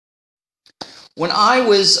When I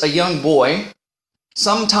was a young boy,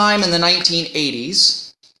 sometime in the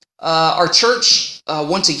 1980s, our church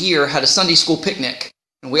once a year had a Sunday school picnic,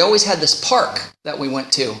 and we always had this park that we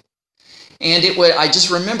went to. And I just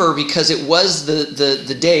remember because it was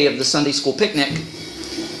the day of the Sunday school picnic,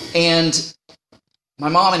 and my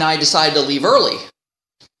mom and I decided to leave early.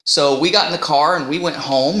 So we got in the car and we went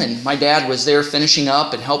home, and my dad was there finishing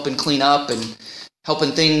up and helping clean up and helping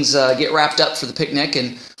things get wrapped up for the picnic,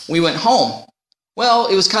 and we went home. Well,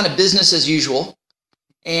 it was kind of business as usual,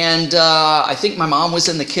 and I think my mom was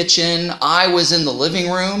in the kitchen, I was in the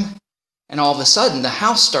living room, and all of a sudden the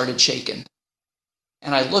house started shaking.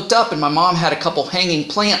 And I looked up and my mom had a couple hanging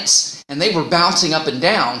plants, and they were bouncing up and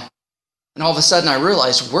down, and all of a sudden I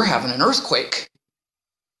realized we're having an earthquake.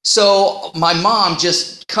 So my mom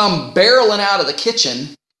just come barreling out of the kitchen,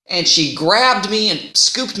 and she grabbed me and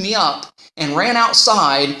scooped me up and ran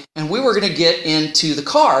outside, and we were going to get into the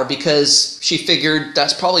car because she figured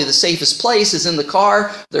that's probably the safest place is in the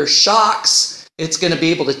car. There's shocks. It's going to be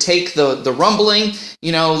able to take the rumbling.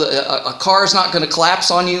 You know, a car is not going to collapse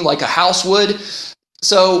on you like a house would.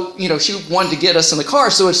 So, she wanted to get us in the car.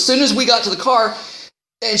 So as soon as we got to the car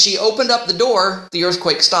and she opened up the door, the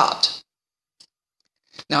earthquake stopped.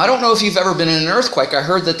 Now, I don't know if you've ever been in an earthquake. I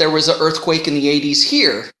heard that there was an earthquake in the 80s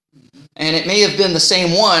here. And it may have been the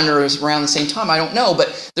same one or around the same time, I don't know.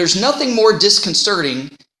 But there's nothing more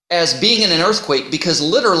disconcerting as being in an earthquake, because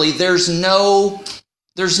literally there's no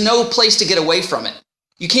place to get away from it.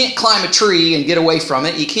 You can't climb a tree and get away from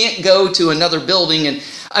it. You can't go to another building and,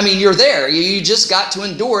 you're there. You just got to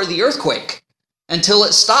endure the earthquake until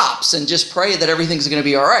it stops and just pray that everything's going to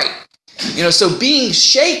be all right. So being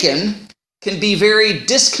shaken can be very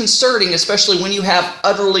disconcerting, especially when you have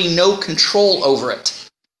utterly no control over it.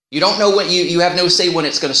 You don't know when you have no say when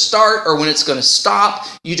it's going to start or when it's going to stop.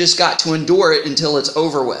 You just got to endure it until it's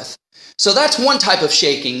over with. So that's one type of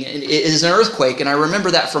shaking, is an earthquake, and I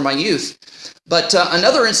remember that from my youth. But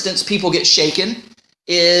another instance people get shaken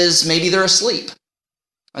is maybe they're asleep.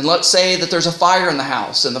 And let's say that there's a fire in the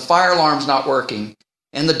house and the fire alarm's not working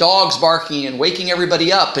and the dog's barking and waking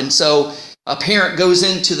everybody up. And so a parent goes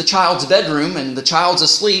into the child's bedroom and the child's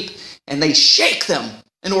asleep and they shake them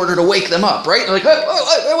in order to wake them up, right? They're like,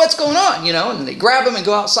 oh, what's going on? And they grab them and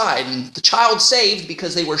go outside, and the child's saved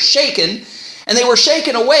because they were shaken. And they were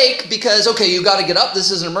shaken awake because, okay, you got to get up.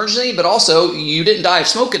 This is an emergency, but also you didn't die of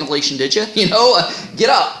smoke inhalation, did you?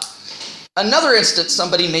 Get up. Another instance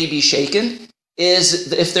somebody may be shaken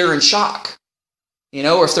is if they're in shock,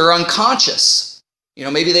 or if they're unconscious.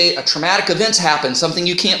 Maybe a traumatic event's happened, something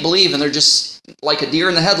you can't believe, and they're just like a deer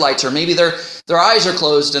in the headlights, or maybe their eyes are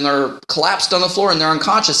closed and they're collapsed on the floor and they're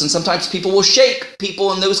unconscious. And sometimes people will shake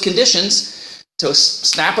people in those conditions to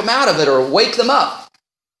snap them out of it or wake them up.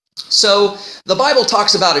 So the Bible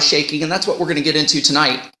talks about a shaking, and that's what we're going to get into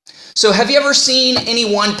tonight. So have you ever seen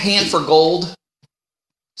anyone pan for gold?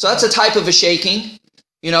 So that's a type of a shaking.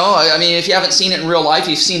 If you haven't seen it in real life,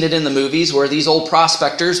 you've seen it in the movies where these old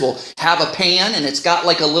prospectors will have a pan and it's got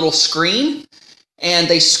like a little screen, and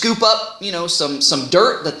they scoop up, some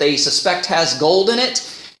dirt that they suspect has gold in it.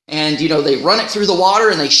 And, they run it through the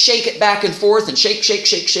water and they shake it back and forth and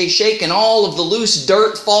shake, and all of the loose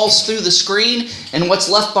dirt falls through the screen. And what's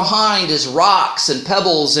left behind is rocks and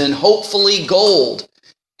pebbles and hopefully gold.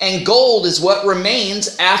 And gold is what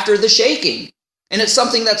remains after the shaking. And it's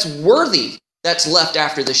something that's worthy that's left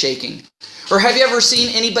after the shaking. Or have you ever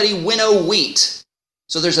seen anybody winnow wheat?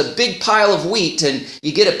 So there's a big pile of wheat and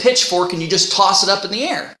you get a pitchfork and you just toss it up in the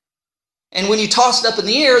air. And when you toss it up in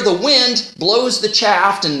the air, the wind blows the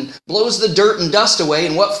chaff and blows the dirt and dust away,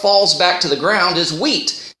 and what falls back to the ground is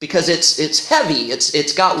wheat, because it's heavy,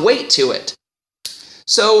 it's got weight to it.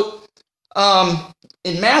 So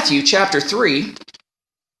in Matthew chapter 3,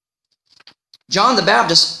 John the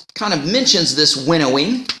Baptist kind of mentions this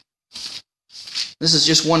winnowing. This is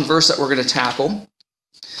just one verse that we're going to tackle.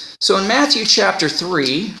 So in Matthew chapter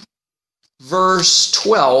 3, verse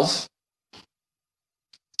 12,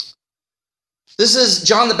 this is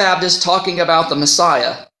John the Baptist talking about the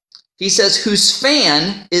Messiah. He says, whose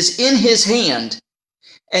fan is in his hand,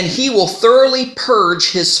 and he will thoroughly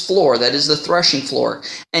purge his floor, that is the threshing floor,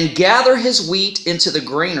 and gather his wheat into the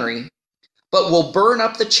granary, but will burn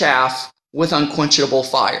up the chaff with unquenchable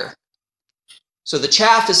fire. So the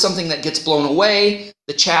chaff is something that gets blown away.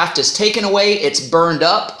 The chaff is taken away. It's burned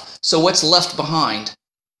up. So what's left behind?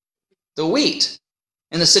 The wheat.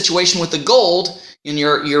 In the situation with the gold, and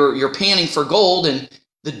you're panning for gold, and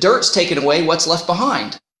the dirt's taken away, what's left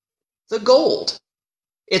behind? The gold.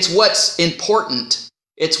 It's what's important.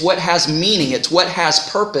 It's what has meaning. It's what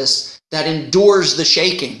has purpose that endures the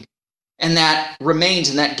shaking, and that remains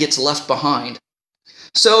and that gets left behind.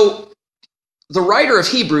 So the writer of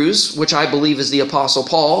Hebrews, which I believe is the Apostle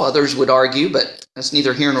Paul, others would argue, but that's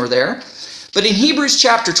neither here nor there. But in Hebrews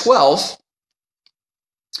chapter 12,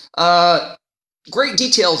 great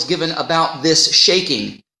details given about this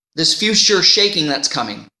shaking, this future shaking that's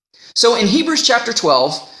coming. So in Hebrews chapter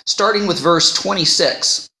 12, starting with verse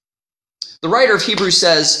 26, the writer of Hebrews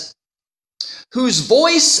says, whose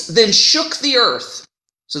voice then shook the earth.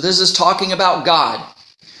 So this is talking about God.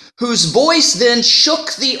 Whose voice then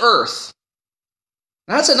shook the earth.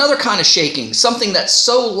 Now that's another kind of shaking, something that's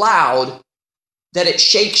so loud that it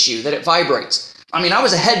shakes you, that it vibrates. I mean, I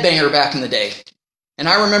was a headbanger back in the day, and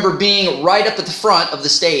I remember being right up at the front of the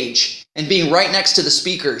stage and being right next to the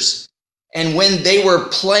speakers. And when they were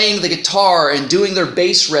playing the guitar and doing their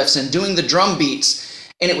bass riffs and doing the drum beats,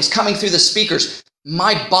 and it was coming through the speakers,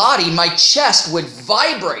 my body, my chest would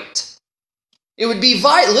vibrate. It would be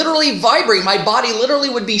literally vibrate. My body literally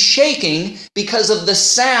would be shaking because of the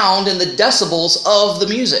sound and the decibels of the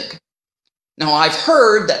music. Now, I've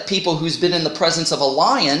heard that people who's been in the presence of a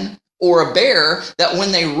lion or a bear, that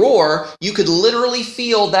when they roar, you could literally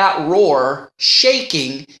feel that roar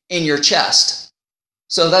shaking in your chest.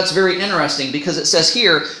 So that's very interesting because it says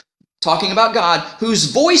here, talking about God,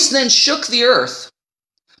 whose voice then shook the earth.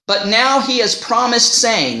 But now he has promised,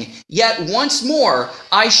 saying, yet once more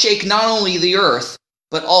I shake not only the earth,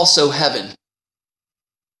 but also heaven.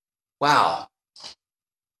 Wow.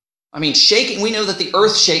 I mean, shaking, we know that the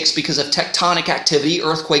earth shakes because of tectonic activity,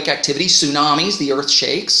 earthquake activity, tsunamis, the earth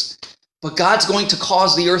shakes. But God's going to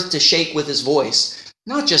cause the earth to shake with his voice.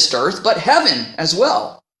 Not just earth, but heaven as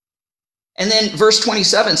well. And then verse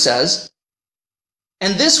 27 says,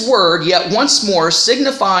 and this word, yet once more,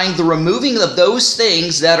 signifying the removing of those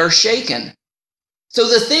things that are shaken. So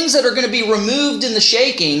the things that are going to be removed in the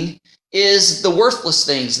shaking is the worthless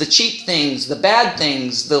things, the cheap things, the bad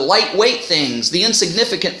things, the lightweight things, the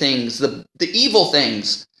insignificant things, the evil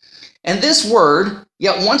things. And this word,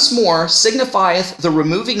 yet once more, signifieth the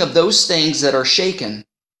removing of those things that are shaken,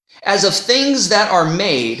 as of things that are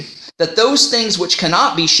made, that those things which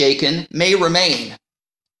cannot be shaken may remain.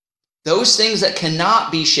 Those things that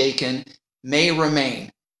cannot be shaken may remain.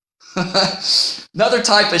 Another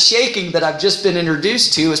type of shaking that I've just been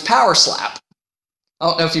introduced to is power slap. I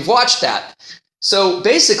don't know if you've watched that. So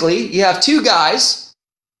basically, you have two guys.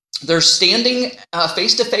 They're standing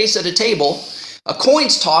face to face at a table. A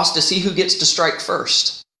coin's tossed to see who gets to strike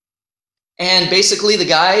first. And basically the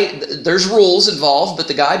guy, there's rules involved, but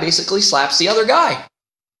the guy basically slaps the other guy.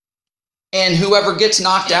 And whoever gets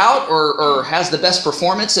knocked out or has the best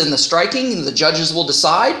performance in the striking, the judges will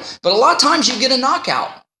decide. But a lot of times you get a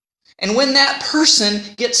knockout. And when that person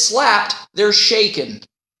gets slapped, they're shaken.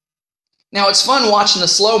 Now, it's fun watching the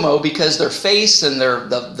slow-mo because their face and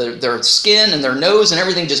their skin and their nose and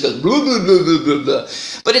everything just goes blah, blah, blah, blah, blah, blah.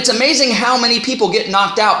 But it's amazing how many people get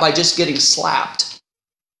knocked out by just getting slapped.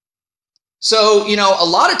 So, a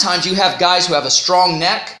lot of times you have guys who have a strong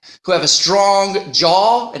neck, who have a strong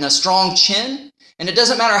jaw and a strong chin, and it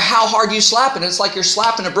doesn't matter how hard you slap it, it's like you're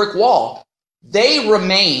slapping a brick wall. They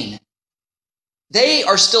remain. They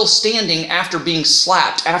are still standing after being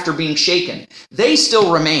slapped, after being shaken. They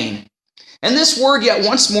still remain. And this word yet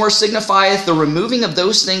once more signifieth the removing of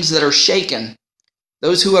those things that are shaken.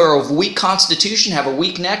 Those who are of weak constitution, have a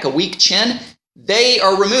weak neck, a weak chin, they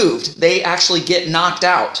are removed. They actually get knocked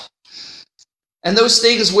out. And those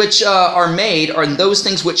things which are made, and those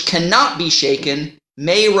things which cannot be shaken,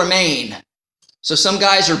 may remain. So some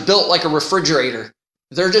guys are built like a refrigerator.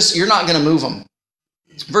 You're not going to move them.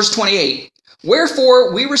 Verse 28,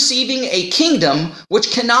 wherefore we receiving a kingdom which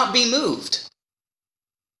cannot be moved.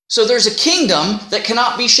 So there's a kingdom that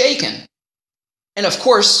cannot be shaken. And of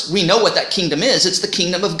course, we know what that kingdom is. It's the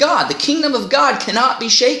kingdom of God. The kingdom of God cannot be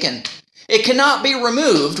shaken. It cannot be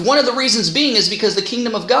removed. One of the reasons being is because the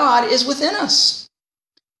kingdom of God is within us.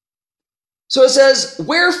 So it says,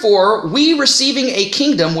 wherefore we receiving a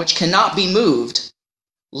kingdom which cannot be moved,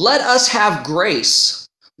 let us have grace,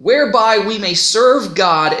 whereby we may serve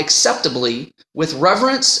God acceptably with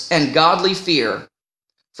reverence and godly fear.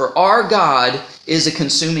 For our God is a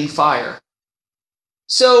consuming fire.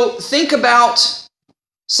 So think about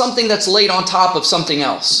something that's laid on top of something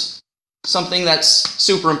else, something that's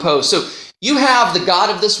superimposed. So you have the God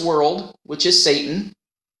of this world, which is Satan,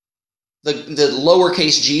 the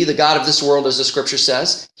lowercase g, the God of this world, as the scripture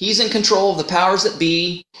says. He's in control of the powers that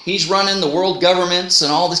be. He's running the world governments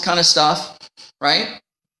and all this kind of stuff, right?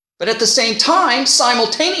 But at the same time,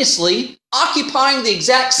 simultaneously, occupying the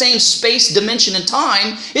exact same space, dimension, and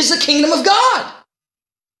time is the kingdom of God.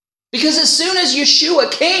 Because as soon as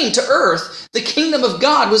Yeshua came to earth, the kingdom of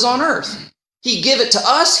God was on earth. He gave it to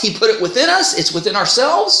us. He put it within us. It's within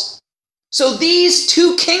ourselves. So these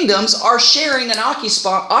two kingdoms are sharing and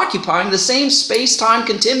occupying the same space-time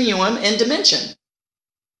continuum and dimension.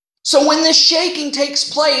 So when this shaking takes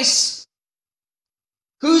place,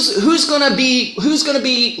 who's going to be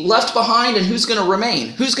left behind and who's going to remain?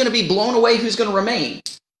 Who's going to be blown away? Who's going to remain?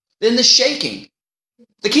 In the shaking.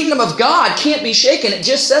 The kingdom of God can't be shaken. It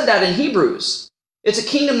just said that in Hebrews. It's a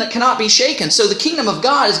kingdom that cannot be shaken. So the kingdom of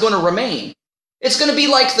God is going to remain. It's going to be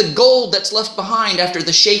like the gold that's left behind after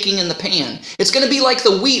the shaking in the pan. It's going to be like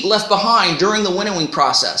the wheat left behind during the winnowing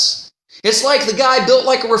process. It's like the guy built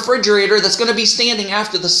like a refrigerator that's going to be standing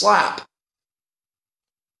after the slap.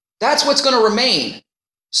 That's what's going to remain.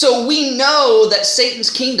 So we know that Satan's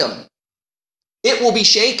kingdom, it will be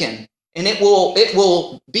shaken and it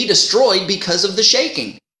will be destroyed because of the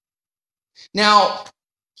shaking. Now,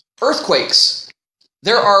 earthquakes.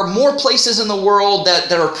 There are more places in the world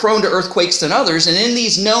that are prone to earthquakes than others, and in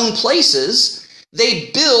these known places, they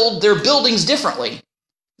build their buildings differently.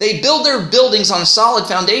 They build their buildings on a solid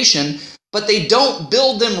foundation, but they don't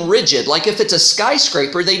build them rigid. Like if it's a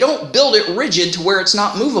skyscraper, they don't build it rigid to where it's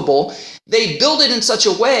not movable. They build it in such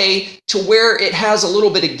a way to where it has a little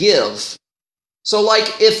bit of give. So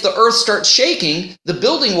like if the earth starts shaking, the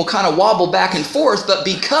building will kind of wobble back and forth, but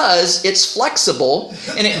because it's flexible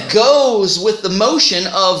and it goes with the motion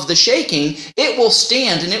of the shaking, it will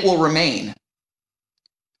stand and it will remain.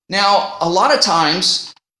 Now, a lot of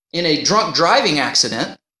times in a drunk driving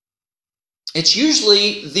accident, it's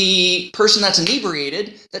usually the person that's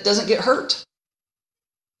inebriated that doesn't get hurt.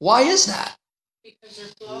 Why is that? Because they're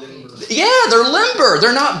flowing. Yeah, they're limber.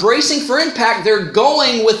 They're not bracing for impact. They're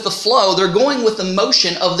going with the flow. They're going with the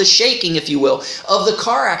motion of the shaking, if you will, of the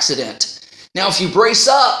car accident. Now, if you brace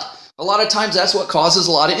up, a lot of times that's what causes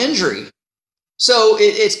a lot of injury. So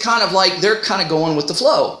it's kind of like they're kind of going with the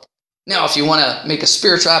flow. Now, if you want to make a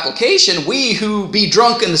spiritual application, we who be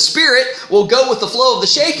drunk in the spirit will go with the flow of the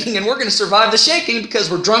shaking, and we're going to survive the shaking because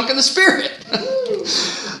we're drunk in the spirit.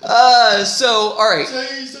 All right.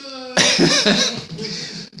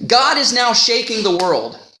 God is now shaking the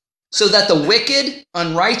world so that the wicked,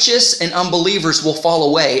 unrighteous, and unbelievers will fall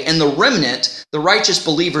away, and the remnant, the righteous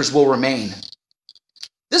believers, will remain.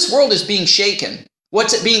 This world is being shaken.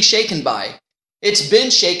 What's it being shaken by? It's been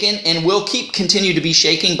shaken and will continue to be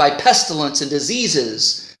shaken by pestilence and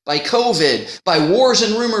diseases, by COVID, by wars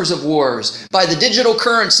and rumors of wars, by the digital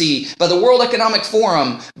currency, by the World Economic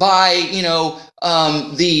Forum, by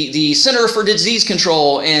the Center for Disease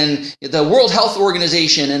Control and the World Health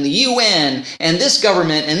Organization and the UN and this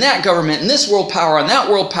government and this world power and that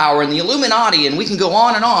world power and the Illuminati, and we can go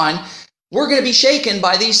on and on. We're going to be shaken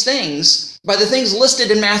by these things, by the things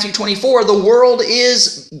listed in Matthew 24. The world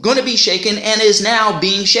is going to be shaken and is now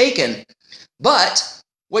being shaken. But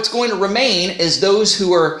what's going to remain is those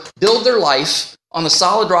who build their life on the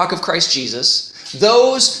solid rock of Christ Jesus,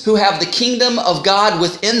 those who have the kingdom of God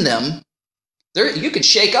within them. You can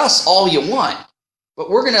shake us all you want, but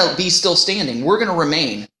we're going to be still standing. We're going to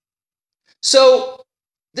remain. So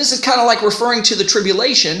this is kind of like referring to the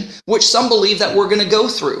tribulation, which some believe that we're going to go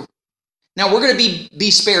through. Now, we're going to be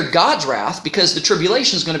spared God's wrath because the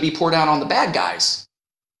tribulation is going to be poured out on the bad guys.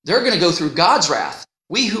 They're going to go through God's wrath.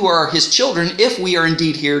 We who are his children, if we are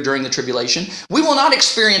indeed here during the tribulation, we will not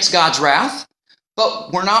experience God's wrath,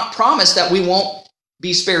 but we're not promised that we won't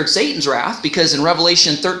be spared Satan's wrath, because in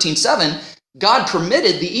Revelation 13:7, God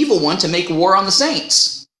permitted the evil one to make war on the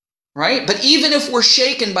saints, right? But even if we're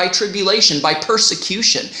shaken by tribulation, by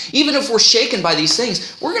persecution, even if we're shaken by these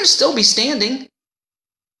things, we're going to still be standing.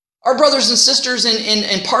 Our brothers and sisters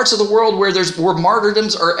in parts of the world where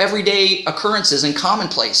martyrdoms are everyday occurrences and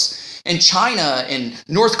commonplace, in China, in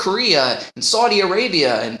North Korea, in Saudi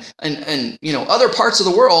Arabia, and other parts of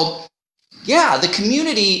the world, yeah, the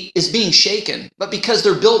community is being shaken, but because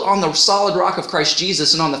they're built on the solid rock of Christ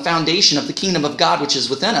Jesus and on the foundation of the kingdom of God, which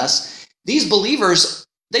is within us, these believers,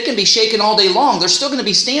 they can be shaken all day long. They're still going to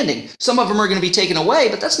be standing. Some of them are going to be taken away,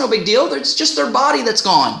 but that's no big deal. It's just their body that's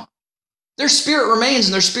gone. Their spirit remains,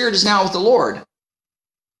 and their spirit is now with the Lord.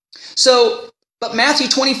 So, but Matthew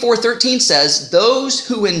 24:13 says, those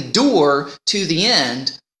who endure to the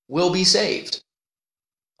end will be saved.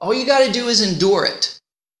 All you got to do is endure it.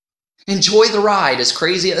 Enjoy the ride, as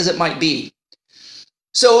crazy as it might be.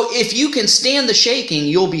 So if you can stand the shaking,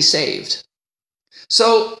 you'll be saved.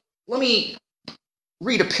 So let me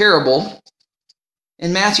read a parable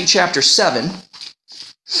in Matthew chapter 7.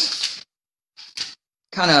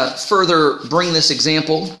 Kind of further bring this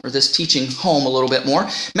example or this teaching home a little bit more.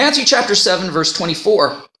 Matthew chapter 7, verse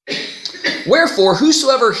 24. Wherefore,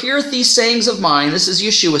 whosoever heareth these sayings of mine, this is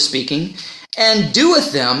Yeshua speaking, and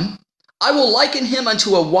doeth them, I will liken him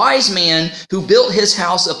unto a wise man who built his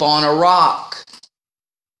house upon a rock.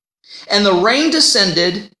 And the rain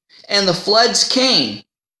descended, and the floods came,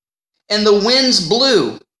 and the winds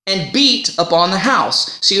blew and beat upon the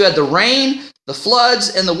house. So you had the rain, the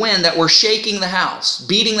floods, and the wind that were shaking the house,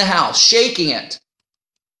 beating the house, shaking it.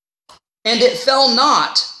 And it fell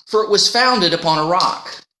not, for it was founded upon a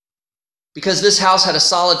rock. Because this house had a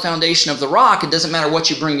solid foundation of the rock, it doesn't matter what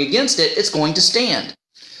you bring against it, it's going to stand.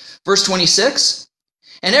 Verse 26,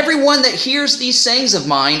 and every one that hears these sayings of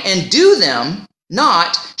mine and do them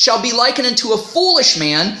not shall be likened unto a foolish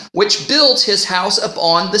man which built his house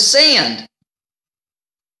upon the sand.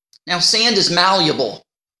 Now, sand is malleable.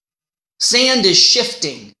 Sand is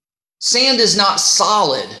shifting. Sand is not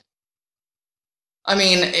solid. I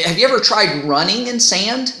mean, have you ever tried running in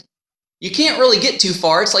sand? You can't really get too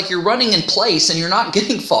far. It's like you're running in place and you're not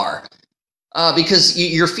getting far because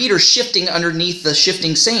your feet are shifting underneath the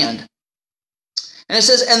shifting sand. And it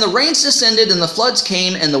says, and the rains descended, and the floods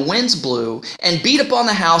came, and the winds blew, and beat upon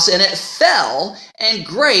the house, and it fell, and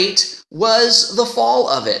great was the fall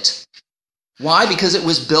of it. Why? Because it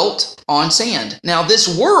was built on sand. Now,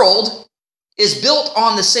 this world is built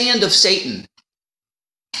on the sand of Satan.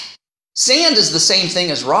 Sand is the same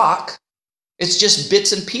thing as rock. It's just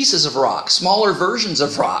bits and pieces of rock, smaller versions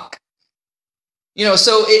of rock. You know,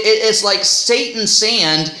 so it's like Satan's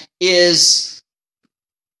sand is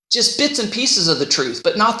just bits and pieces of the truth,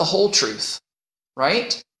 but not the whole truth,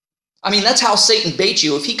 right? I mean, that's how Satan baits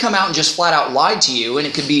you. If he come out and just flat out lied to you, and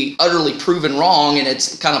it could be utterly proven wrong, and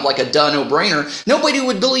it's kind of like a done no-brainer, nobody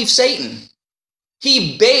would believe Satan.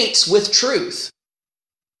 He baits with truth.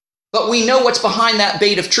 But we know what's behind that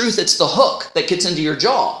bait of truth. It's the hook that gets into your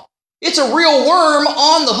jaw. It's a real worm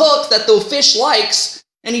on the hook that the fish likes,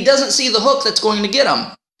 and he doesn't see the hook that's going to get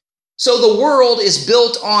him. So the world is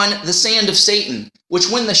built on the sand of Satan, which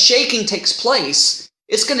when the shaking takes place,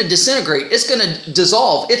 it's going to disintegrate, it's going to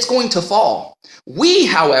dissolve, it's going to fall. We,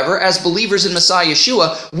 however, as believers in Messiah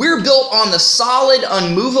Yeshua, we're built on the solid,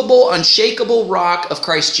 unmovable, unshakable rock of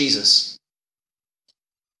Christ Jesus.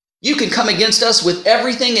 You can come against us with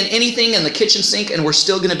everything and anything in the kitchen sink, and we're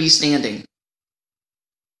still going to be standing.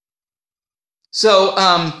 So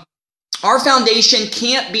our foundation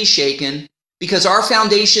can't be shaken because our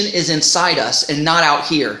foundation is inside us and not out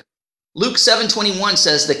here. Luke 7:21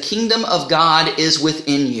 says, the kingdom of God is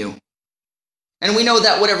within you. And we know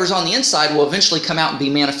that whatever's on the inside will eventually come out and be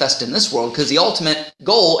manifest in this world, because the ultimate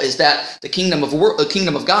goal is that the kingdom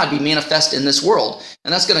of God be manifest in this world.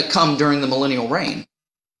 And that's going to come during the millennial reign.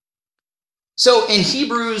 So in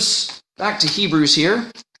Hebrews, back to Hebrews here.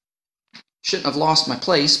 Shouldn't have lost my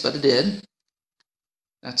place, but it did.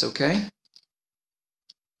 That's okay.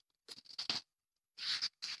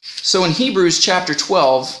 So in Hebrews chapter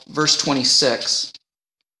 12, verse 26,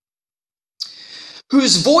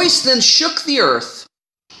 whose voice then shook the earth,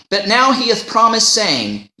 but now he hath promised,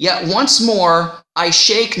 saying, yet once more I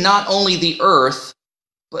shake not only the earth,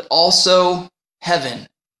 but also heaven.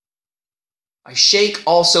 I shake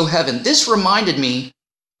also heaven. This reminded me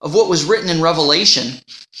of what was written in Revelation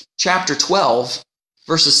chapter 12,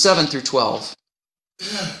 verses 7 through 12.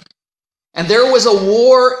 And there was a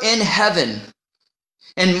war in heaven,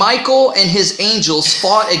 and Michael and his angels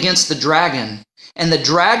fought against the dragon, and the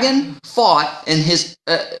dragon fought and his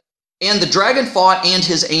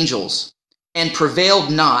angels, and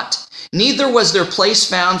prevailed not. Neither was their place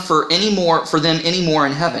found for them anymore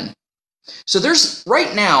in heaven. So there's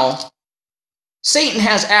right now, Satan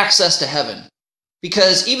has access to heaven,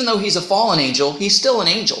 because even though he's a fallen angel, he's still an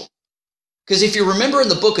angel. Because if you remember in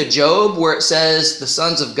the book of Job, where it says the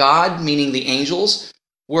sons of God, meaning the angels,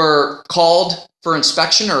 were called for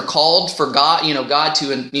inspection or called for God, God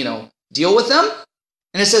to, deal with them.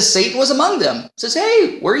 And it says Satan was among them. It says,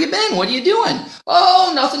 hey, where you been? What are you doing?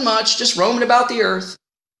 Oh, nothing much, just roaming about the earth.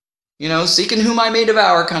 Seeking whom I may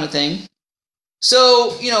devour kind of thing.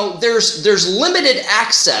 So, there's limited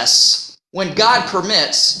access when God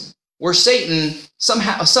permits, where Satan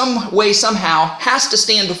somehow has to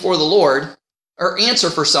stand before the Lord or answer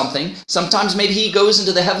for something. Sometimes maybe he goes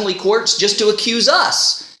into the heavenly courts just to accuse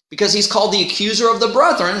us, because he's called the accuser of the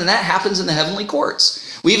brethren, and that happens in the heavenly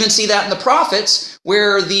courts. We even see that in the prophets,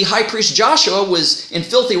 where the high priest Joshua was in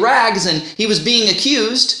filthy rags and he was being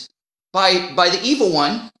accused by the evil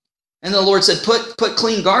one. And the Lord said, put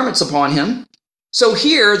clean garments upon him. So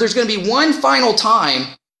here, there's going to be one final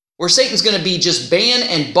time where Satan's going to be just banned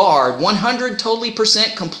and barred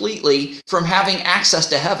 100% completely from having access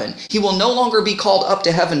to heaven. He will no longer be called up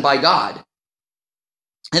to heaven by God.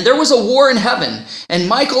 And there was a war in heaven, and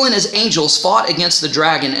Michael and his angels fought against the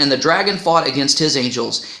dragon, and the dragon fought against his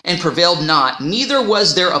angels, and prevailed not, neither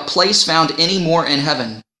was there a place found any more in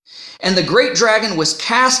heaven. And the great dragon was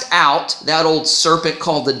cast out, that old serpent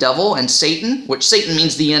called the devil and Satan, which Satan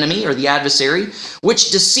means the enemy or the adversary, which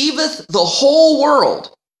deceiveth the whole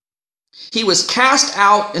world. He was cast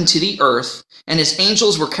out into the earth, and his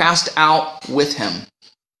angels were cast out with him.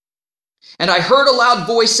 And I heard a loud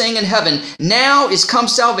voice saying in heaven, Now is come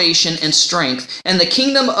salvation and strength, and the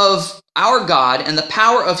kingdom of our God, and the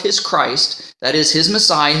power of his Christ, that is his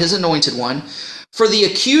Messiah, his anointed one. For the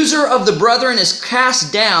accuser of the brethren is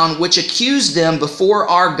cast down, which accused them before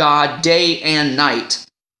our God day and night.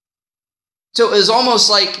 So it was almost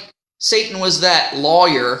like Satan was that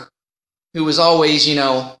lawyer who was always,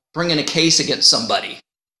 bringing a case against somebody.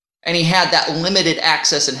 And he had that limited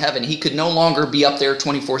access in heaven. He could no longer be up there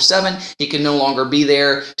 24/7. He could no longer be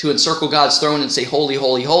there to encircle God's throne and say, holy,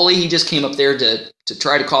 holy, holy. He just came up there to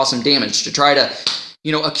try to cause some damage, to try to,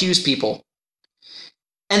 accuse people.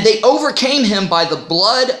 And they overcame him by the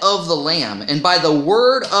blood of the Lamb and by the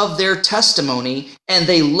word of their testimony, and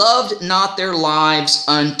they loved not their lives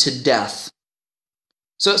unto death.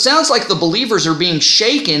 So it sounds like the believers are being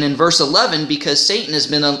shaken in verse 11 because Satan has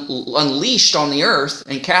been unleashed on the earth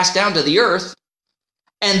and cast down to the earth.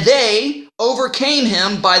 And they overcame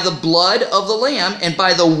him by the blood of the Lamb and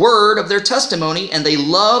by the word of their testimony, and they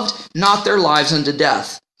loved not their lives unto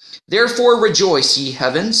death. Therefore rejoice, ye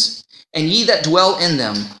heavens, and ye that dwell in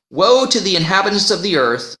them. Woe to the inhabitants of the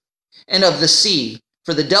earth and of the sea,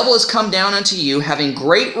 for the devil is come down unto you, having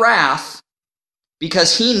great wrath,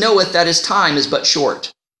 because he knoweth that his time is but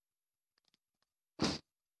short.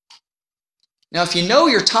 Now, if you know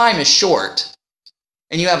your time is short,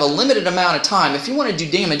 and you have a limited amount of time, if you want to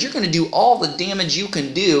do damage, you're going to do all the damage you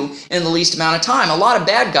can do in the least amount of time. A lot of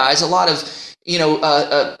bad guys, a lot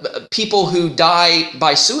of people who die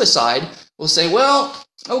by suicide will say, well,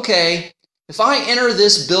 okay, if I enter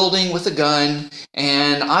this building with a gun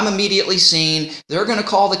and I'm immediately seen, they're going to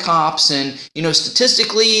call the cops, and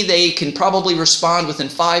statistically they can probably respond within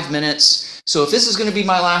 5 minutes. So if this is going to be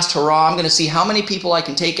my last hurrah, I'm going to see how many people I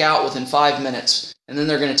can take out within 5 minutes, and then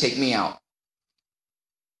they're going to take me out.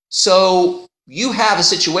 So you have a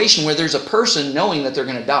situation where there's a person knowing that they're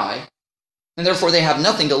going to die, and therefore they have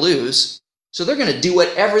nothing to lose. So they're going to do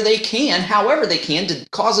whatever they can, however they can, to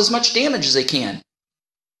cause as much damage as they can.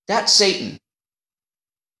 That's Satan.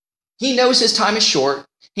 He knows his time is short.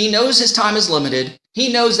 He knows his time is limited.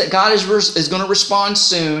 He knows that God is going to respond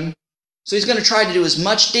soon. So he's going to try to do as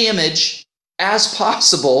much damage as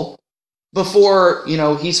possible before,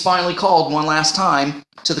 he's finally called one last time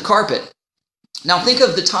to the carpet. Now think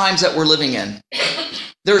of the times that we're living in.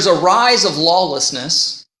 There's a rise of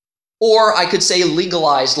lawlessness, or I could say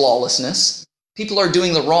legalized lawlessness. People are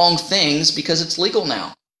doing the wrong things because it's legal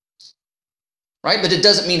now. Right? But it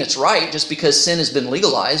doesn't mean it's right. Just because sin has been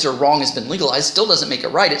legalized or wrong has been legalized still doesn't make it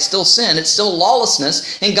right. It's still sin. It's still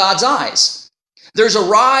lawlessness in God's eyes. There's a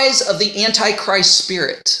rise of the Antichrist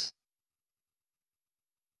spirit.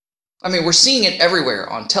 We're seeing it everywhere,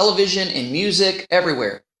 on television, in music,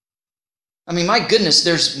 everywhere. My goodness,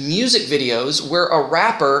 there's music videos where a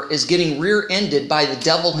rapper is getting rear-ended by the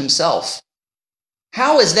devil himself.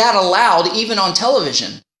 How is that allowed even on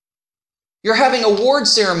television? You're having award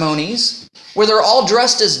ceremonies where they're all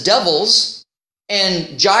dressed as devils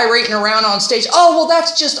and gyrating around on stage. Oh, well,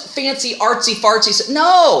 that's just fancy, artsy-fartsy.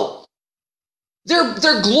 No!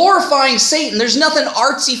 They're glorifying Satan. There's nothing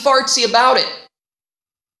artsy-fartsy about it.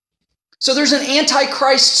 So there's an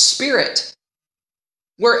antichrist spirit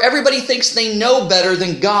where everybody thinks they know better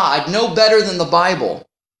than God, know better than the Bible.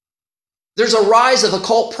 There's a rise of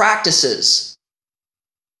occult practices.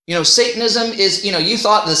 Satanism is, you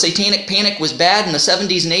thought the satanic panic was bad in the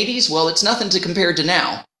 70s and 80s. Well, it's nothing to compare to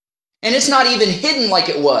now. And it's not even hidden like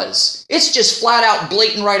it was. It's just flat out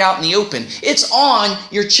blatant right out in the open. It's on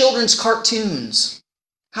your children's cartoons.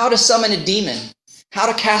 How to summon a demon. How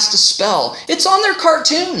to cast a spell. It's on their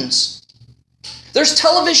cartoons. There's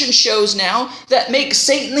television shows now that make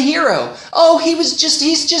Satan the hero. Oh, he's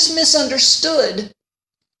just misunderstood.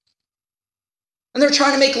 And they're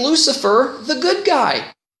trying to make Lucifer the good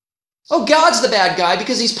guy. Oh, God's the bad guy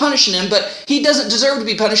because he's punishing him, but he doesn't deserve to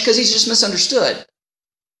be punished because he's just misunderstood.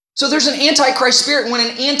 So there's an antichrist spirit. When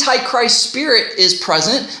an antichrist spirit is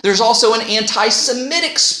present, there's also an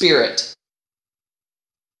anti-Semitic spirit.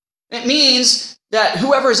 It means that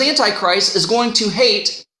whoever is antichrist is going to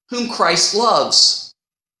hate whom Christ loves,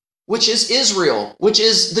 which is Israel, which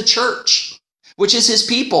is the church, which is his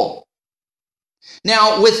people.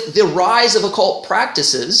 Now, with the rise of occult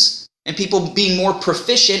practices, and people being more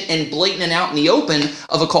proficient and blatant and out in the open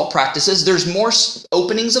of occult practices, there's more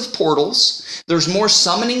openings of portals, there's more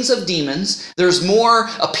summonings of demons, there's more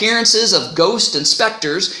appearances of ghosts and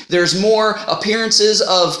specters, there's more appearances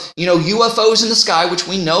of, UFOs in the sky, which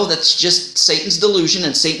we know that's just Satan's delusion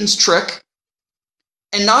and Satan's trick.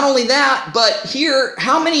 And not only that, but here,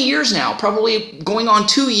 how many years now? Probably going on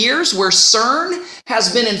 2 years where CERN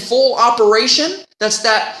has been in full operation. That's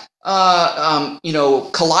that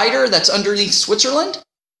collider that's underneath Switzerland.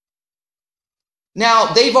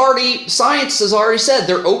 Now, science has already said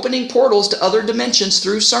they're opening portals to other dimensions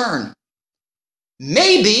through CERN.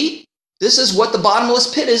 Maybe this is what the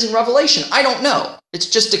bottomless pit is in Revelation. I don't know. It's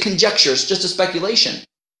just a conjecture. It's just a speculation.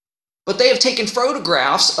 But they have taken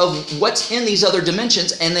photographs of what's in these other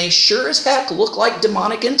dimensions, and they sure as heck look like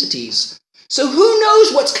demonic entities. So who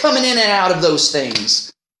knows what's coming in and out of those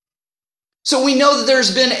things? So we know that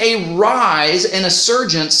there's been a rise and a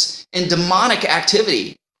surgence in demonic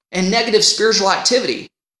activity and negative spiritual activity.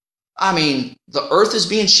 I mean, the earth is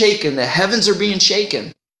being shaken. The heavens are being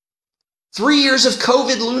shaken. 3 years of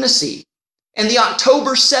COVID lunacy. And the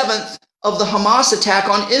October 7th of the Hamas attack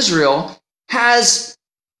on Israel has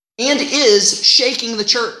and is shaking the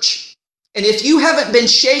church. And if you haven't been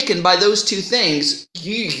shaken by those two things,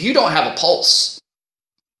 you don't have a pulse.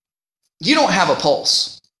 You don't have a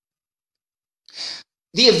pulse.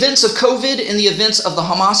 The events of COVID and the events of the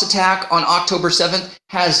Hamas attack on October 7th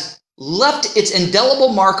has left its indelible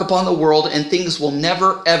mark upon the world, and things will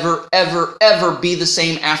never, ever, ever, ever be the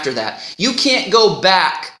same after that. You can't go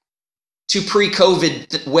back to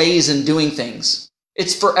pre-COVID ways and doing things.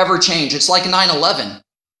 It's forever changed. It's like 9/11.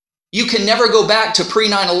 You can never go back to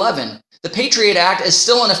pre-9/11. The Patriot Act is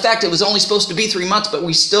still in effect. It was only supposed to be 3 months, but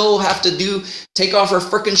we still have to take off our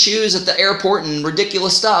frickin' shoes at the airport and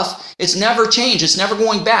ridiculous stuff. It's never changed. It's never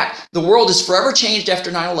going back. The world is forever changed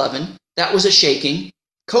after 9/11. That was a shaking.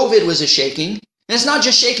 COVID was a shaking. And it's not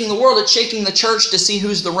just shaking the world, it's shaking the church to see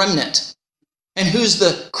who's the remnant and who's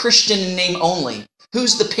the Christian in name only,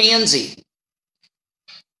 who's the pansy.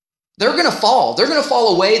 They're going to fall. They're going to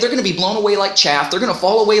fall away. They're going to be blown away like chaff. They're going to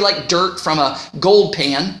fall away like dirt from a gold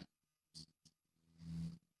pan.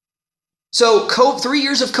 So 3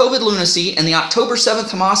 years of COVID lunacy and the October 7th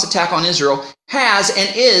Hamas attack on Israel has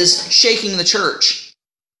and is shaking the church.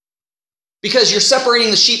 Because you're separating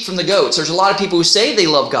the sheep from the goats. There's a lot of people who say they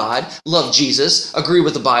love God, love Jesus, agree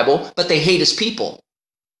with the Bible, but they hate his people.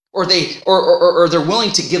 Or they're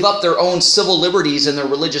willing to give up their own civil liberties and their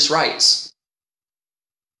religious rights.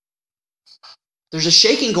 There's a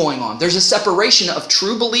shaking going on. There's a separation of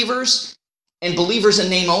true believers and believers in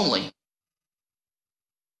name only.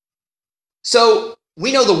 So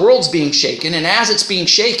we know the world's being shaken, and as it's being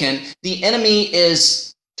shaken, the enemy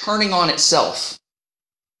is turning on itself.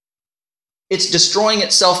 It's destroying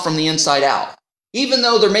itself from the inside out. Even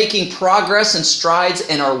though they're making progress and strides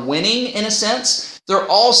and are winning in a sense, they're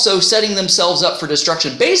also setting themselves up for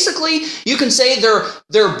destruction. Basically, you can say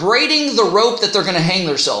they're braiding the rope that they're going to hang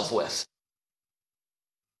themselves with.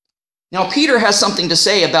 Now, Peter has something to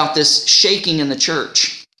say about this shaking in the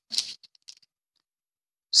church.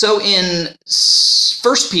 So in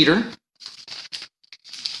 1 Peter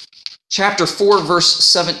chapter 4, verse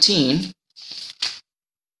 17,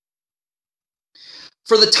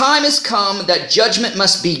 "For the time has come that judgment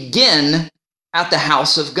must begin at the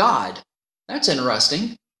house of God." That's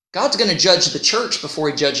interesting. God's going to judge the church before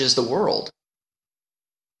he judges the world.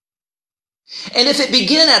 "And if it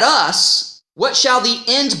begin at us, what shall the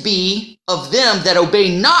end be of them that obey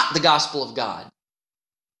not the gospel of God?"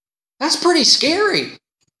 That's pretty scary.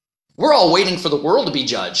 We're all waiting for the world to be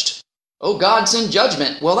judged. Oh, God's in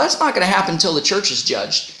judgment. Well, that's not going to happen until the church is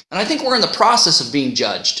judged. And I think we're in the process of being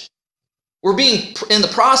judged. We're in the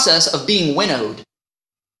process of being winnowed.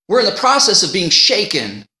 We're in the process of being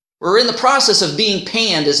shaken. We're in the process of being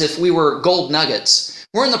panned as if we were gold nuggets.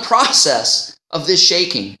 We're in the process of this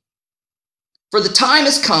shaking. "For the time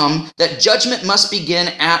has come that judgment must begin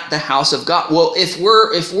at the house of God." Well, if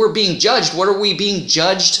we're being judged, what are we being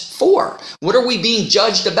judged for? What are we being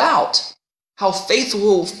judged about? How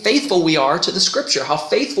faithful we are to the scripture, how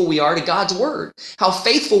faithful we are to God's word, how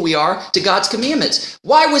faithful we are to God's commandments.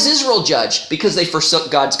 Why was Israel judged? Because they forsook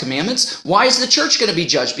God's commandments. Why is the church going to be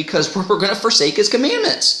judged? Because we're going to forsake his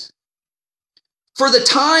commandments. "For the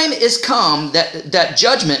time is come that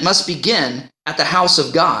judgment must begin at the house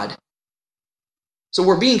of God." So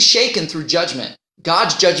we're being shaken through judgment,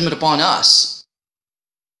 God's judgment upon us.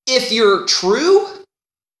 If you're true,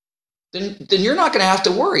 then you're not going to have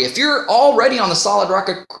to worry. If you're already on the solid rock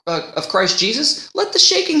of Christ Jesus, let the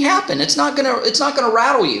shaking happen. It's not going to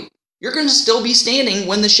rattle you. You're going to still be standing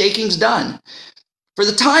when the shaking's done. For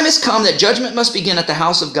the time has come that judgment must begin at the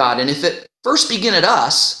house of God. And if it first begin at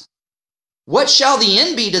us, what shall the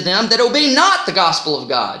end be to them that obey not the gospel of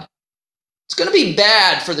God? It's going to be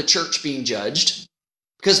bad for the church being judged,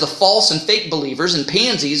 because the false and fake believers and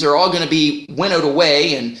pansies are all going to be winnowed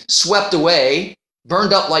away and swept away,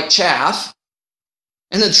 burned up like chaff.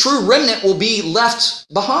 And the true remnant will be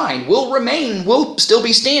left behind, will remain, will still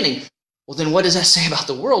be standing. Well, then what does that say about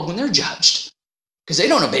the world when they're judged? Because they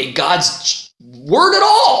don't obey God's word at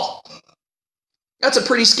all. That's a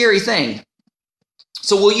pretty scary thing.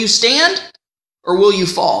 So will you stand or will you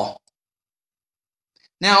fall?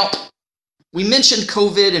 Now, we mentioned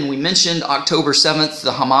COVID and we mentioned October 7th,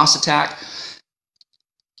 the Hamas attack.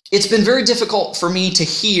 It's been very difficult for me to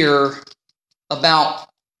hear about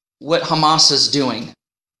what Hamas is doing.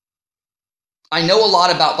 I know a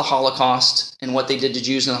lot about the Holocaust and what they did to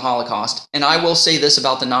Jews in the Holocaust, and I will say this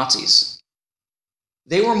about the Nazis.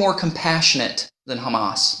 They were more compassionate than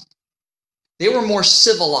Hamas. They were more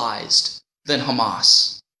civilized than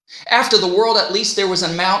Hamas. After the world, at least there was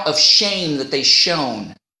an amount of shame that they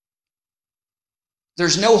shown.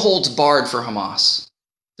 There's no holds barred for Hamas.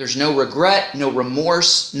 There's no regret, no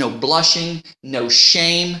remorse, no blushing, no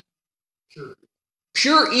shame.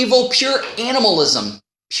 Pure evil, pure animalism,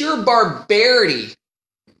 pure barbarity.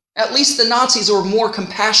 At least the Nazis were more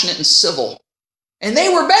compassionate and civil. And they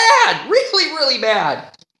were bad, really, really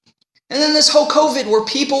bad. And then this whole COVID where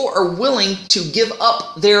people are willing to give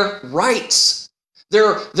up their rights,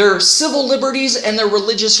 their civil liberties and their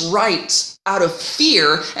religious rights out of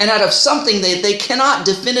fear and out of something that they cannot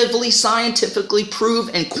definitively scientifically prove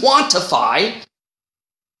and quantify.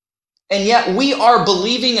 And yet we are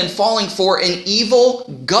believing and falling for an evil,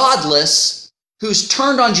 godless, who's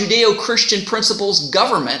turned on Judeo-Christian principles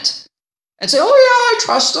government and say, oh yeah, I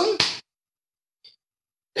trust them.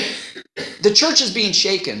 The church is being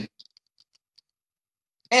shaken.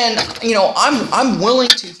 And, I'm willing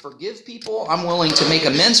to forgive people. I'm willing to make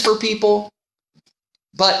amends for people.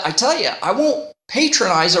 But I tell you, I won't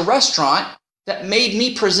patronize a restaurant that made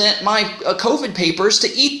me present my COVID papers to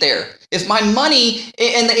eat there. If my money,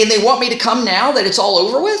 and they want me to come now that it's all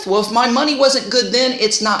over with, well, if my money wasn't good then,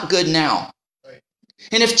 it's not good now.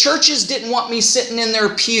 And if churches didn't want me sitting in their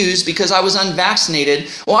pews because I was unvaccinated,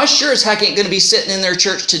 well, I sure as heck ain't going to be sitting in their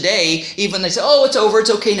church today, even they say, oh, it's over, it's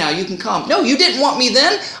okay now, you can come. No, you didn't want me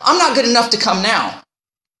then. I'm not good enough to come now.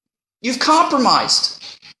 You've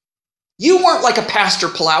compromised. You weren't like a Pastor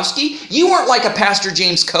Pulowski. You weren't like a Pastor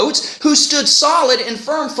James Coates, who stood solid and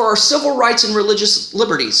firm for our civil rights and religious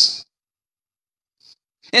liberties.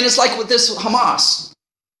 And it's like with this Hamas.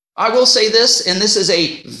 I will say this, and this is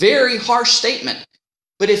a very harsh statement.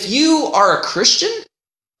 But if you are a Christian,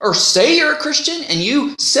 or say you're a Christian, and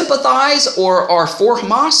you sympathize or are for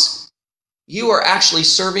Hamas, you are actually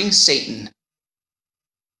serving Satan.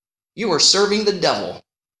 You are serving the devil.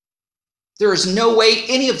 There is no way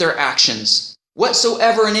any of their actions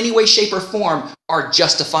whatsoever in any way, shape, or form are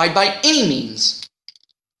justified by any means.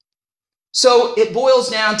 So it boils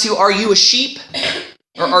down to, are you a sheep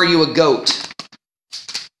or are you a goat?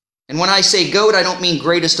 And when I say goat, I don't mean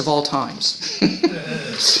greatest of all times.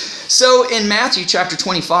 So in Matthew chapter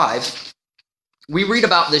 25, we read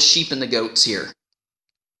about the sheep and the goats here.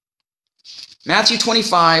 Matthew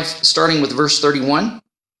 25, starting with verse 31.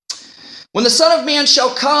 When the Son of Man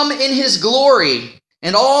shall come in his glory,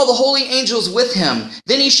 and all the holy angels with him,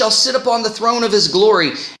 then he shall sit upon the throne of his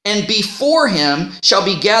glory, and before him shall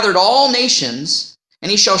be gathered all nations, and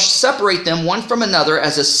he shall separate them one from another,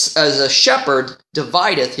 as a shepherd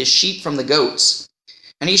divideth his sheep from the goats.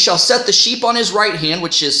 And he shall set the sheep on his right hand,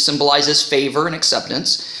 which symbolizes favor and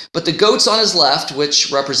acceptance, but the goats on his left,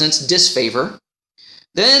 which represents disfavor.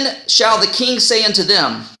 Then shall the king say unto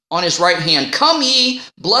them on his right hand, Come ye,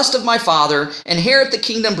 blessed of my Father, inherit the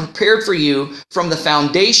kingdom prepared for you from the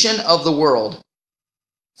foundation of the world.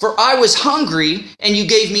 For I was hungry, and you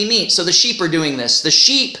gave me meat. So the sheep are doing this. The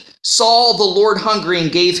sheep saw the Lord hungry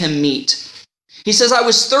and gave him meat. He says, I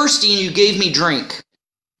was thirsty, and you gave me drink.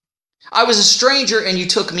 I was a stranger and you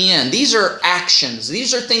took me in. These are actions.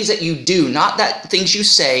 These are things that you do, not that things you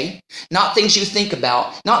say, not things you think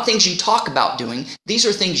about, not things you talk about doing. These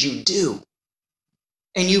are things you do.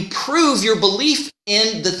 And you prove your belief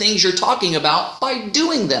in the things you're talking about by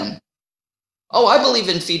doing them. Oh, I believe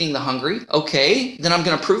in feeding the hungry. Okay, then I'm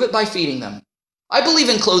going to prove it by feeding them. I believe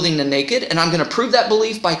in clothing the naked, and I'm going to prove that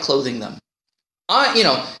belief by clothing them.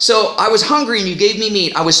 So I was hungry and you gave me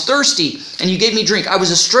meat. I was thirsty and you gave me drink. I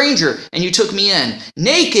was a stranger and you took me in.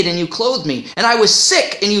 Naked and you clothed me. And I was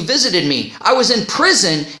sick and you visited me. I was in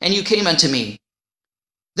prison and you came unto me.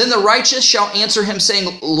 Then the righteous shall answer him,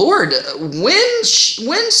 saying, Lord, when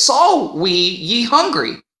saw we ye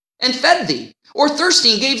hungry, and fed thee? Or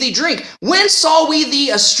thirsty, and gave thee drink? When saw we thee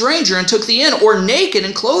a stranger, and took thee in? Or naked,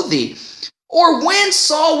 and clothed thee? Or when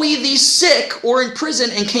saw we thee sick, or in prison,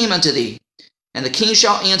 and came unto thee? And the king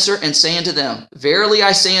shall answer and say unto them, Verily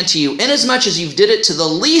I say unto you, inasmuch as you did it to the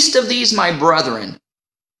least of these my brethren,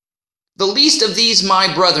 the least of these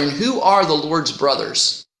my brethren, who are the Lord's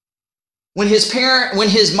brothers? When his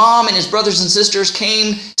mom and his brothers and sisters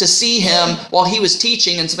came to see him while he was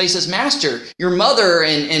teaching, and somebody says, Master, your mother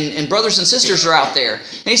and brothers and sisters are out there.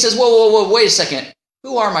 And he says, whoa, wait a second.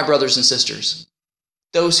 Who are my brothers and sisters?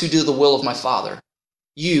 Those who do the will of my Father.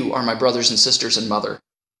 You are my brothers and sisters and mother.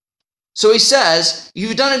 So he says,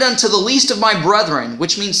 you've done it unto the least of my brethren,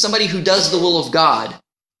 which means somebody who does the will of God.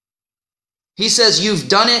 He says, you've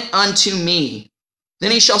done it unto me.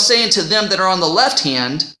 Then he shall say unto them that are on the left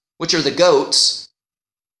hand, which are the goats,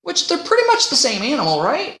 which they're pretty much the same animal,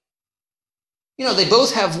 right? You know, they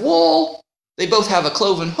both have wool. They both have a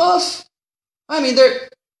cloven hoof. They're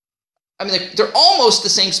almost the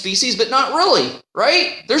same species, but not really,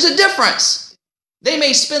 right? There's a difference. They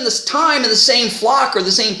may spend this time in the same flock or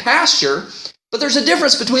the same pasture, but there's a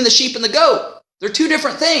difference between the sheep and the goat. They're two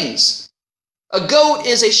different things. A goat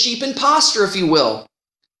is a sheep in posture, if you will.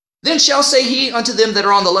 Then shall say he unto them that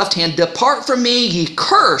are on the left hand, Depart from me, ye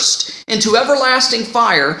cursed, into everlasting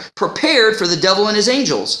fire, prepared for the devil and his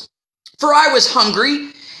angels. For I was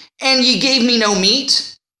hungry, and ye gave me no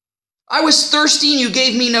meat. I was thirsty, and you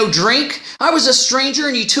gave me no drink. I was a stranger,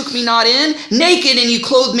 and you took me not in. Naked, and you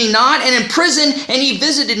clothed me not. And in prison, and ye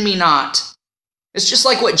visited me not. It's just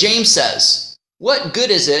like what James says. What good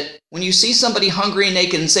is it when you see somebody hungry and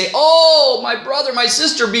naked and say, Oh, my brother, my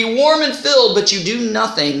sister, be warm and filled, but you do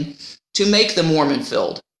nothing to make them warm and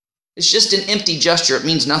filled? It's just an empty gesture. It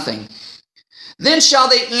means nothing. Then shall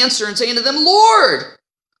they answer and say unto them, Lord,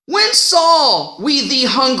 when saw we thee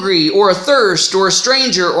hungry, or athirst, or a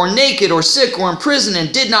stranger, or naked, or sick, or in prison,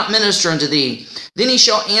 and did not minister unto thee? Then he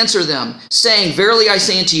shall answer them, saying, Verily I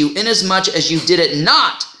say unto you, inasmuch as you did it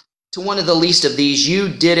not to one of the least of these, you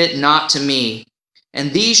did it not to me.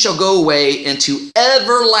 And these shall go away into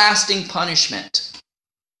everlasting punishment.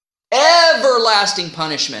 Everlasting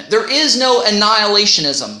punishment. There is no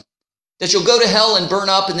annihilationism, that you'll go to hell and burn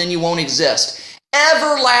up and then you won't exist.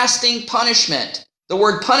 Everlasting punishment. The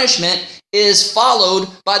word punishment is followed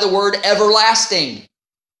by the word everlasting,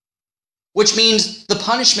 which means the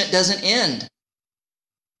punishment doesn't end.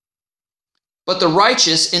 But the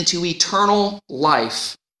righteous into eternal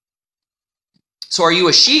life. So are you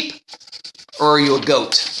a sheep or are you a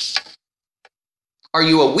goat? Are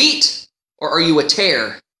you a wheat or are you a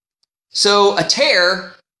tare? So a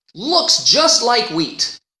tare looks just like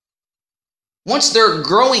wheat. Once they're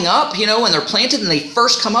growing up, when they're planted and they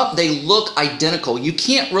first come up, they look identical. You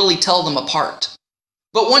can't really tell them apart.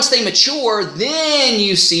 But once they mature, then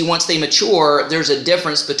you see, once they mature, there's a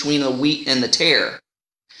difference between the wheat and the tare.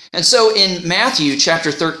 And so in Matthew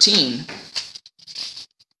chapter 13,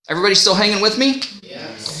 everybody still hanging with me?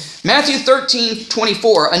 Yes. Matthew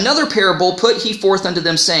 13:24, another parable put he forth unto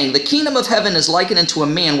them, saying, The kingdom of heaven is likened unto a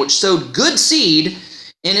man which sowed good seed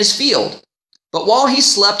in his field. But while he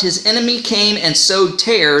slept, his enemy came and sowed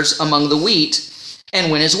tares among the wheat, and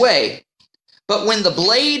went his way. But when the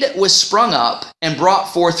blade was sprung up and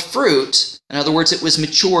brought forth fruit, in other words, it was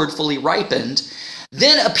matured, fully ripened,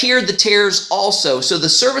 then appeared the tares also. So the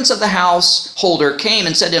servants of the householder came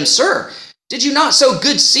and said to him, Sir, did you not sow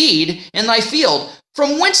good seed in thy field?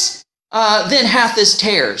 From whence then hath this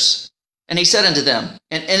tares? And he said unto them,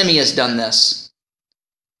 An enemy has done this.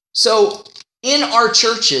 So in our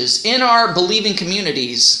churches, in our believing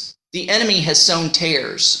communities, the enemy has sown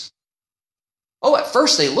tares. Oh, at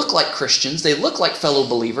first they look like Christians. They look like fellow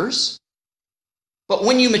believers. But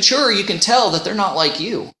when you mature, you can tell that they're not like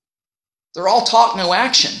you. They're all talk, no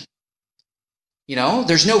action.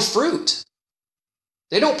 There's no fruit.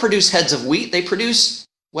 They don't produce heads of wheat. They produce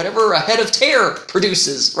whatever a head of tare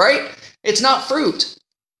produces, right? It's not fruit.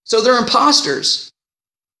 So they're imposters.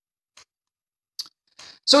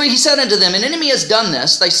 So he said unto them, An enemy has done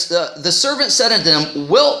this. The servant said unto them,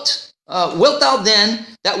 Wilt thou then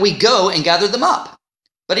that we go and gather them up?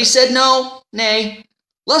 But he said, No, nay,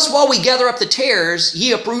 lest while we gather up the tares,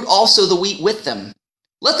 ye uproot also the wheat with them.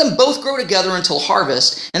 Let them both grow together until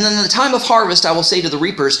harvest, and then in the time of harvest I will say to the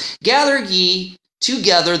reapers, Gather ye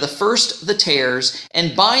together the tares,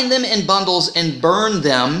 and bind them in bundles and burn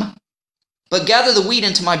them, but gather the wheat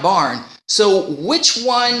into my barn. So which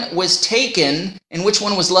one was taken and which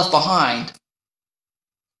one was left behind?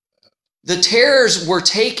 The tares were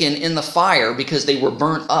taken in the fire because they were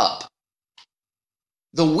burnt up.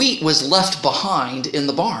 the wheat was left behind in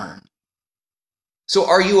the barn. So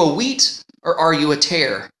are you a wheat or are you a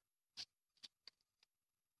tare?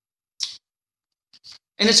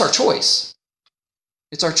 And it's our choice.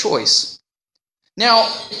 It's our choice.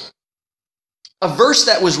 Now, a verse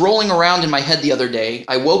that was rolling around in my head the other day,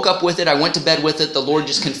 I woke up with it, I went to bed with it, the Lord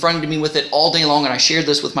just confronted me with it all day long, and I shared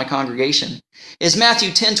this with my congregation, is Matthew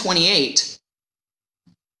 10:28,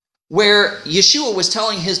 where Yeshua was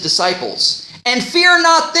telling his disciples, "And fear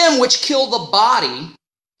not them which kill the body,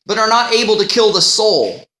 but are not able to kill the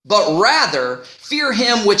soul, but rather fear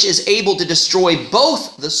him which is able to destroy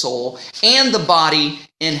both the soul and the body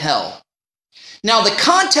in hell." Now, the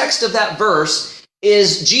context of that verse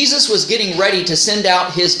is Jesus was getting ready to send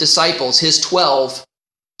out his disciples, his 12,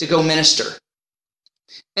 to go minister.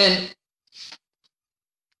 And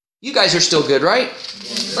you guys are still good, right?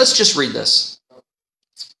 Let's just read this.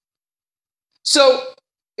 So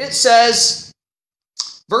it says,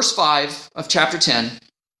 verse 5 of chapter 10,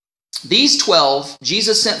 "These 12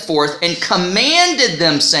 Jesus sent forth and commanded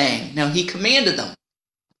them, saying," now he commanded them.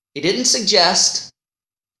 He didn't suggest,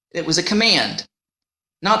 it was a command.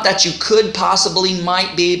 Not that you could possibly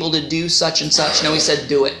might be able to do such and such. No, he said,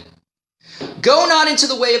 do it. "Go not into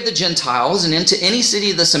the way of the Gentiles, and into any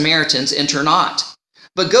city of the Samaritans enter not.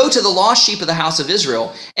 But go to the lost sheep of the house of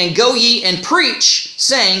Israel, and go ye and preach,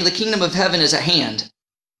 saying, the kingdom of heaven is at hand.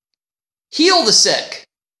 Heal the sick."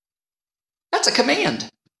 That's a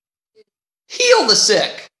command. Heal the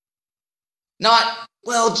sick. Not,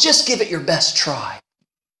 well, just give it your best try.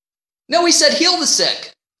 No, he said, heal the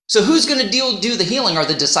sick. So who's going to do the healing? Are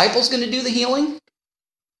the disciples going to do the healing?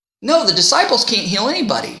 No, the disciples can't heal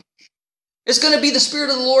anybody. It's going to be the Spirit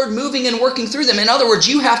of the Lord moving and working through them. In other words,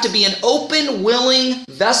 you have to be an open, willing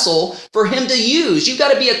vessel for him to use. You've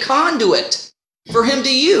got to be a conduit for him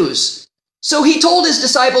to use. So he told his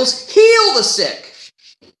disciples, heal the sick,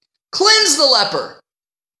 cleanse the leper.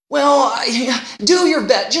 Well, do your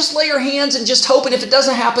best. Just lay your hands and just hope, and if it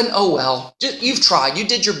doesn't happen, oh well. You've tried. You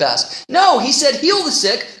did your best. No, he said, heal the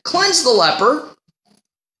sick, cleanse the leper.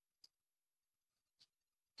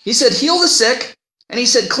 He said, heal the sick, and he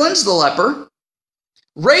said, cleanse the leper,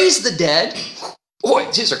 raise the dead.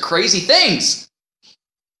 Boy, these are crazy things.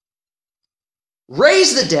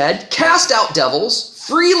 Raise the dead, cast out devils,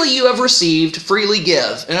 freely you have received, freely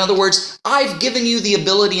give. In other words, I've given you the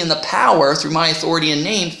ability and the power through my authority and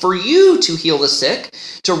name for you to heal the sick,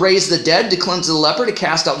 to raise the dead, to cleanse the leper, to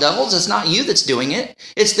cast out devils. It's not you that's doing it.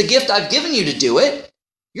 It's the gift I've given you to do it.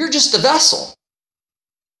 You're just a vessel.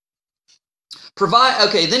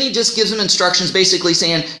 Then he just gives them instructions basically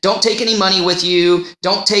saying, don't take any money with you.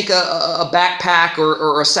 Don't take a backpack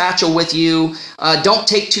or a satchel with you. Don't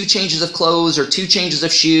take 2 changes of clothes or 2 changes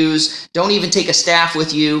of shoes. Don't even take a staff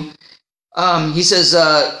with you. He says,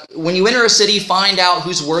 when you enter a city, find out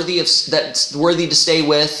who's that's worthy to stay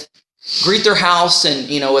with. Greet their house, and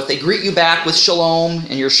if they greet you back with shalom,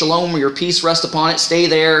 and your shalom or your peace rest upon it, stay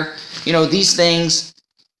there. These things.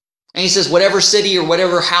 And he says, whatever city or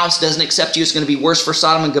whatever house doesn't accept you, it's going to be worse for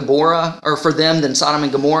Sodom and Gomorrah, or for them than Sodom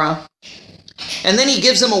and Gomorrah. And then he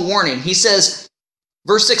gives them a warning. He says,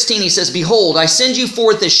 verse 16, he says, "Behold, I send you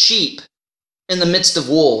forth as sheep in the midst of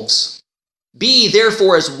wolves. Be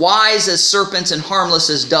therefore as wise as serpents and harmless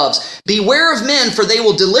as doves. Beware of men, for they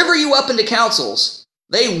will deliver you up into councils."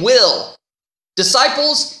 They will.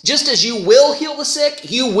 Disciples, just as you will heal the sick,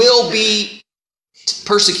 you will be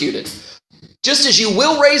persecuted. Just as you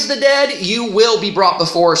will raise the dead, you will be brought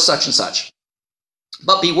before such and such.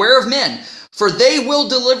 "But beware of men, for they will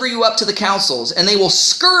deliver you up to the councils, and they will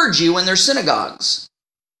scourge you in their synagogues.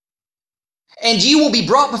 And you will be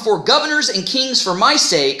brought before governors and kings for my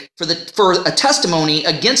sake, for a testimony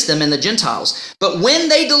against them and the Gentiles. But when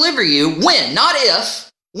they deliver you," when, not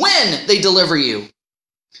if, when they deliver you,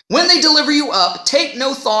 "when they deliver you up, take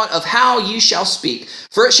no thought of how you shall speak,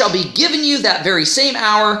 for it shall be given you that very same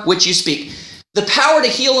hour which you speak." The power to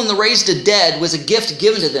heal and the raise the dead was a gift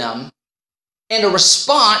given to them, and a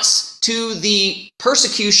response to the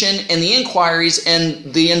persecution and the inquiries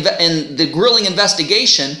and the grilling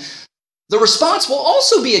investigation. The response will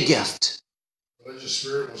also be a gift. Religious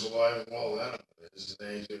spirit was alive in all that is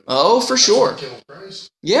today too. Oh, for sure.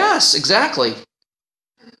 Yes, exactly.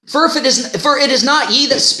 For it is not ye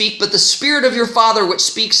that speak, but the Spirit of your Father which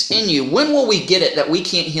speaks in you. When will we get it that we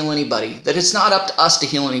can't heal anybody? That it's not up to us to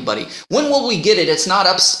heal anybody? When will we get it it's not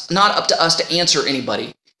up to us to answer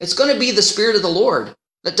anybody? It's going to be the Spirit of the Lord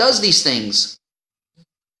that does these things.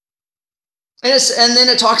 And then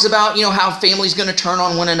it talks about, how family's going to turn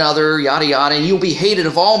on one another, yada, yada, and you'll be hated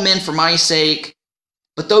of all men for my sake,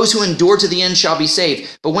 but those who endure to the end shall be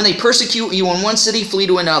saved. But when they persecute you in one city, flee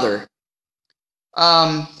to another.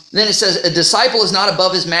 Then it says, a disciple is not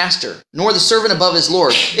above his master, nor the servant above his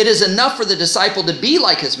Lord. It is enough for the disciple to be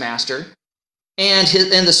like his master, and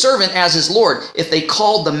the servant as his Lord. If they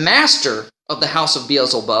called the master of the house of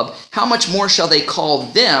Beelzebub, how much more shall they call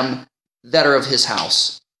them that are of his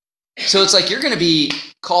house? So it's like you're going to be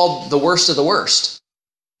called the worst of the worst.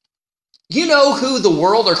 You know who the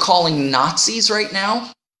world are calling Nazis right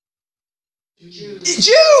now?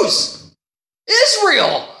 Jews!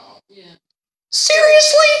 Israel! Yeah.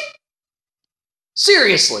 Seriously?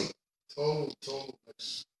 Seriously. Total.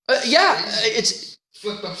 Yeah, it's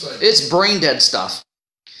Flipped upside down. It's brain dead stuff.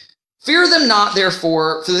 Fear them not,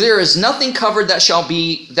 therefore, for there is nothing covered that shall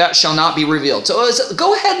not be revealed. So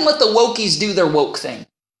go ahead and let the wokies do their woke thing.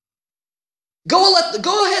 Go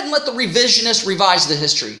ahead and let the revisionists revise the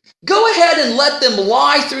history. Go ahead and let them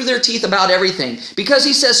lie through their teeth about everything. Because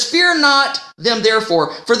he says, fear not them,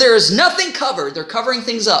 therefore, for there is nothing covered. They're covering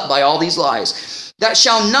things up by all these lies. That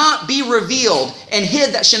shall not be revealed, and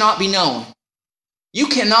hid that shall not be known. You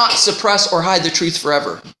cannot suppress or hide the truth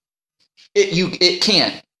forever. It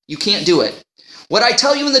can't. You can't do it. What I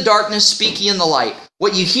tell you in the darkness, speak ye in the light.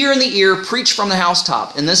 What you hear in the ear, preach from the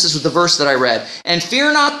housetop. And this is the verse that I read. And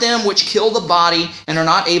fear not them which kill the body and are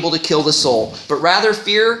not able to kill the soul, but rather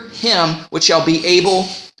fear him which shall be able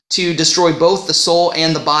to destroy both the soul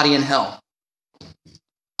and the body in hell.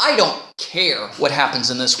 I don't care what happens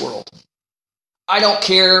in this world. I don't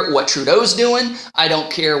care what Trudeau's doing. I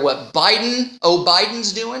don't care what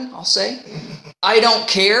Biden's doing, I'll say. I don't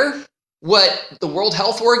care what the World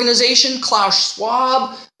Health Organization, Klaus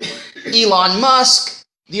Schwab, Elon Musk,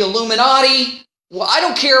 the Illuminati. Well, I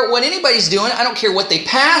don't care what anybody's doing. I don't care what they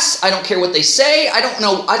pass. I don't care what they say. I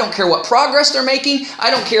don't care what progress they're making.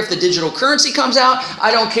 I don't care if the digital currency comes out.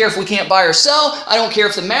 I don't care if we can't buy or sell. I don't care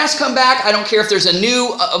if the masks come back. I don't care if there's a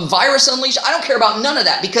new virus unleashed. I don't care about none of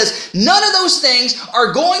that, because none of those things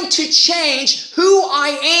are going to change who I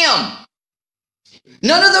am.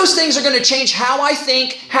 None of those things are going to change how I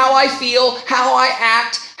think, how I feel, how I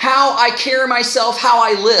act, how I carry myself, how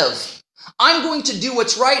I live. I'm going to do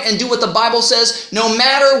what's right and do what the Bible says, no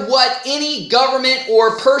matter what any government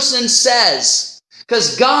or person says.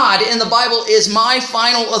 Because God in the Bible is my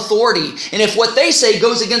final authority. And if what they say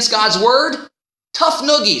goes against God's word, tough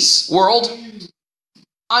noogies, world.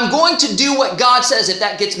 I'm going to do what God says. If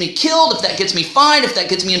that gets me killed, if that gets me fined, if that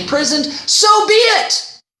gets me imprisoned, so be it.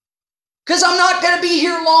 Because I'm not going to be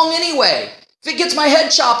here long anyway. If it gets my head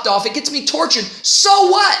chopped off, it gets me tortured, so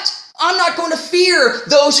what? I'm not going to fear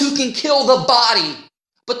those who can kill the body,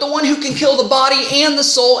 but the one who can kill the body and the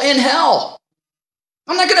soul in hell.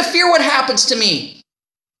 I'm not going to fear what happens to me.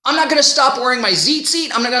 I'm not going to stop wearing my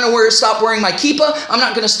tzitzit. I'm not going to stop wearing my kippah. I'm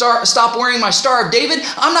not going to stop wearing my Star of David.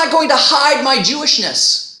 I'm not going to hide my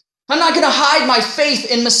Jewishness. I'm not going to hide my faith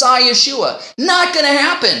in Messiah Yeshua. Not going to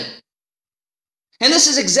happen. And this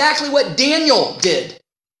is exactly what Daniel did.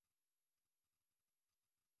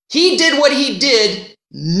 He did what he did,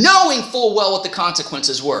 knowing full well what the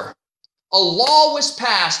consequences were. A law was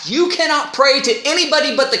passed. You cannot pray to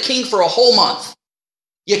anybody but the king for a whole month.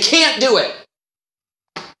 You can't do it.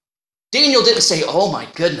 Daniel didn't say, oh my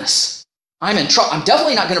goodness, I'm in trouble. I'm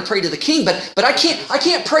definitely not going to pray to the king, but I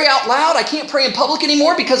can't pray out loud. I can't pray in public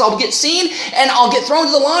anymore because I'll get seen and I'll get thrown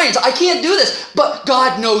to the lions. I can't do this. But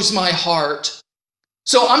God knows my heart.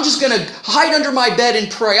 So I'm just going to hide under my bed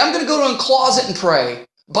and pray. I'm going to go to a closet and pray.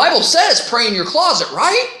 Bible says pray in your closet,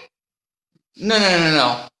 right?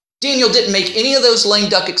 No. Daniel didn't make any of those lame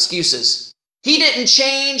duck excuses. He didn't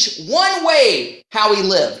change one way how he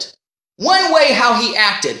lived, one way how he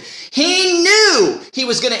acted. He knew he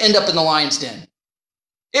was going to end up in the lion's den.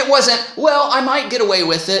 It wasn't, well, I might get away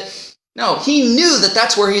with it. No, he knew that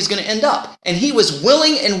that's where he's going to end up. And he was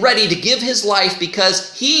willing and ready to give his life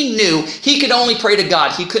because he knew he could only pray to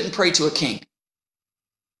God. He couldn't pray to a king.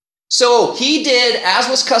 So he did, as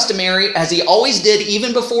was customary, as he always did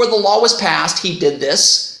even before the law was passed, he did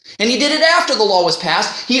this. And he did it after the law was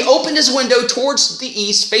passed. He opened his window towards the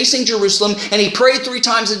east, facing Jerusalem, and he prayed 3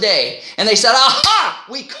 times a day. And they said, aha,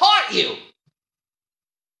 we caught you.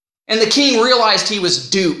 And the king realized he was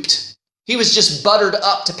duped. He was just buttered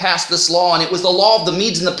up to pass this law, and it was the law of the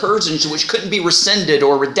Medes and the Persians, which couldn't be rescinded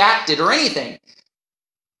or redacted or anything.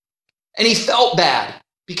 And he felt bad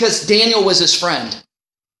because Daniel was his friend.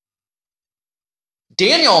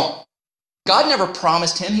 Daniel, God never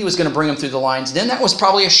promised him he was going to bring him through the lion's den. That was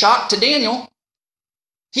probably a shock to Daniel.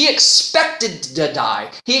 He expected to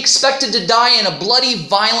die. He expected to die in a bloody,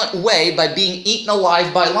 violent way by being eaten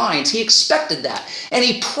alive by lions. He expected that. And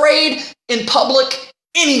he prayed in public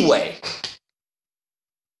anyway.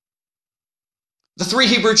 The 3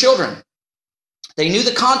 Hebrew children. They knew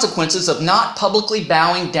the consequences of not publicly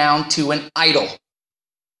bowing down to an idol.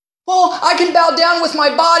 Well, I can bow down with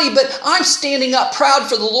my body, but I'm standing up proud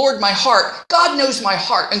for the Lord, my heart. God knows my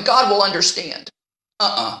heart, and God will understand.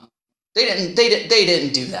 They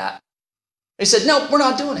didn't do that. They said, no, we're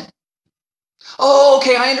not doing it. Oh,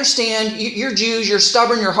 okay, I understand. You're Jews, you're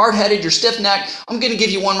stubborn, you're hard-headed, you're stiff-necked. I'm going to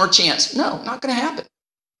give you one more chance. No, not going to happen.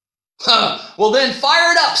 Well, then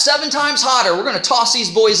fire it up 7 times hotter. We're going to toss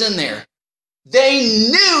these boys in there. They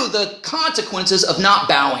knew the consequences of not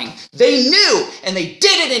bowing. They knew, and they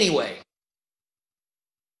did it anyway.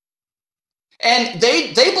 And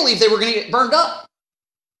they believed they were going to get burned up.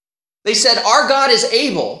 They said, our God is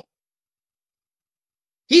able.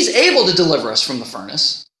 He's able to deliver us from the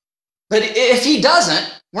furnace. But if he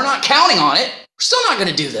doesn't, we're not counting on it. We're still not going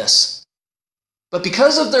to do this. But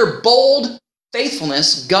because of their bold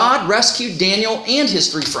faithfulness, God rescued Daniel and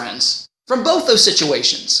his 3 friends from both those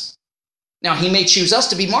situations. Now, he may choose us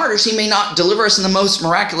to be martyrs. He may not deliver us in the most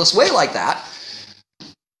miraculous way like that.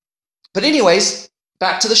 But anyways,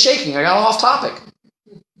 back to the shaking. I got off topic.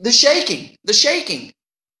 The shaking.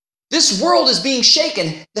 This world is being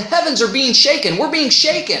shaken. The heavens are being shaken. We're being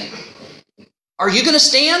shaken. Are you going to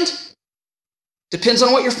stand? Depends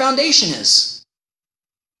on what your foundation is.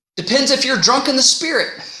 Depends if you're drunk in the spirit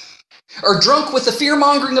or drunk with the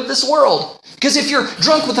fear-mongering of this world. Because if you're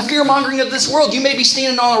drunk with the fear-mongering of this world, you may be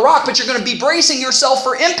standing on a rock, but you're going to be bracing yourself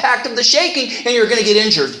for impact of the shaking, and you're going to get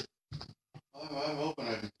injured. I'm hoping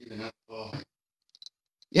I can keep enough fall.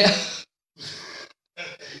 Yeah.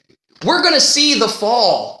 We're going to see the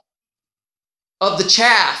fall of the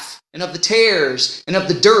chaff and of the tares and of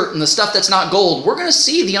the dirt and the stuff that's not gold. We're going to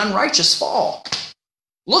see the unrighteous fall.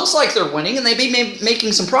 Looks like they're winning and they may be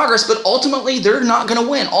making some progress, but ultimately they're not going to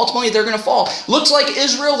win. Ultimately they're going to fall. Looks like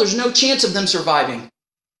Israel, there's no chance of them surviving.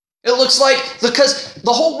 It looks like, because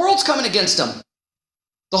the whole world's coming against them.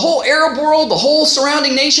 The whole Arab world, the whole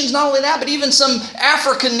surrounding nations, not only that, but even some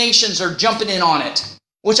African nations are jumping in on it,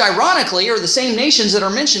 which ironically are the same nations that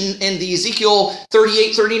are mentioned in the Ezekiel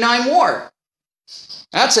 38-39 war.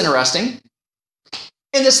 That's interesting.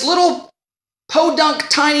 In this little podunk,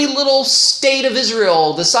 tiny little state of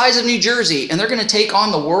Israel, the size of New Jersey, and they're going to take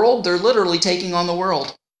on the world. They're literally taking on the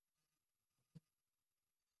world.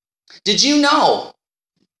 Did you know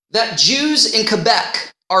that Jews in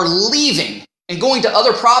Quebec are leaving and going to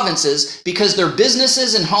other provinces because their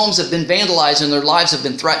businesses and homes have been vandalized and their lives have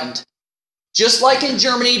been threatened? Just like in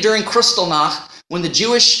Germany during Kristallnacht, when the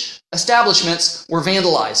Jewish establishments were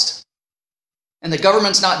vandalized. And the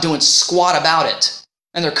government's not doing squat about it.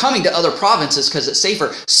 And they're coming to other provinces because it's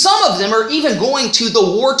safer. Some of them are even going to the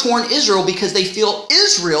war-torn Israel because they feel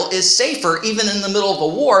Israel is safer, even in the middle of a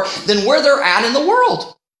war, than where they're at in the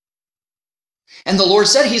world. And the Lord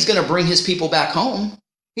said he's going to bring his people back home.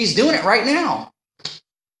 He's doing it right now.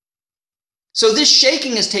 So this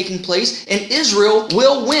shaking is taking place, and Israel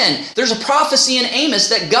will win. There's a prophecy in Amos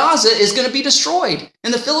that Gaza is going to be destroyed,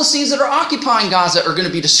 and the Philistines that are occupying Gaza are going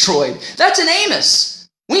to be destroyed. That's in Amos.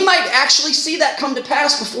 We might actually see that come to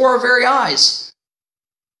pass before our very eyes.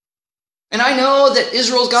 And I know that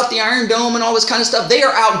Israel's got the Iron Dome and all this kind of stuff. They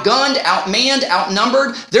are outgunned, outmanned,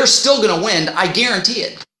 outnumbered. They're still going to win. I guarantee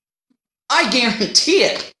it. I guarantee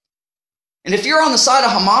it. And if you're on the side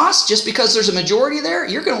of Hamas, just because there's a majority there,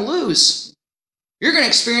 you're going to lose. You're going to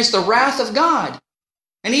experience the wrath of God.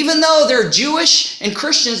 And even though there are Jewish and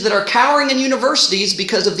Christians that are cowering in universities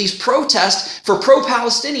because of these protests for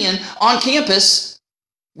pro-Palestinian on campus,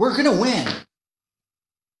 we're going to win.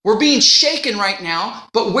 We're being shaken right now,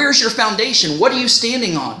 but where's your foundation? What are you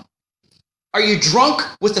standing on? Are you drunk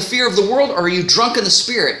with the fear of the world, or are you drunk in the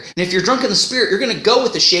Spirit? And if you're drunk in the Spirit, you're going to go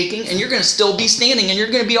with the shaking, and you're going to still be standing, and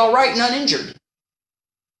you're going to be all right and uninjured.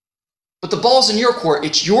 But the ball's in your court.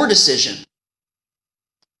 It's your decision.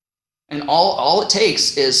 And all it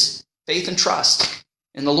takes is faith and trust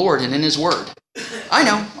in the Lord and in his word. I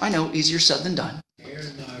know, easier said than done.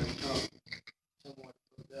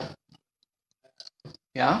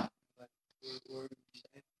 Yeah?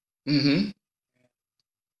 Mm-hmm.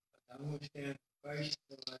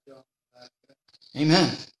 Amen.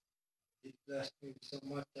 He blessed me so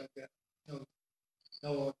much I've got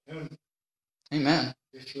no alternative. Amen.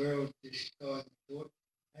 This world is going to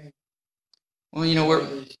it. Well, you know, we're...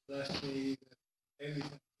 He's blessed me with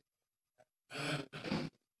everything.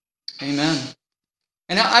 Amen.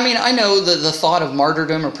 And I mean, I know the thought of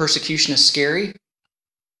martyrdom or persecution is scary,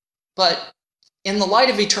 but in the light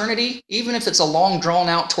of eternity, even if it's a long,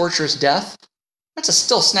 drawn-out, torturous death, that's a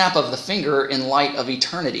still snap of the finger in light of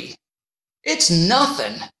eternity. It's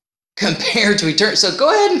nothing compared to eternity. So go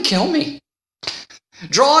ahead and kill me.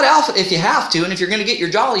 Draw it out if you have to, and if you're going to get your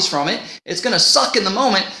jollies from it, it's going to suck in the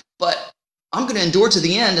moment, but I'm going to endure to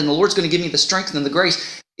the end, and the Lord's going to give me the strength and the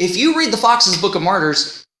grace. If you read the Fox's Book of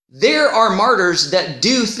Martyrs, there are martyrs that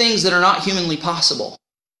do things that are not humanly possible.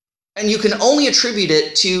 And you can only attribute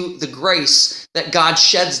it to the grace that God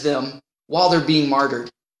sheds them while they're being martyred.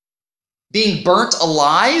 Being burnt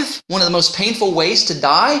alive, one of the most painful ways to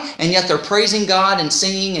die, and yet they're praising God and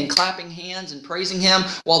singing and clapping hands and praising Him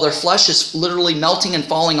while their flesh is literally melting and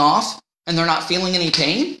falling off, and they're not feeling any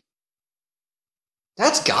pain.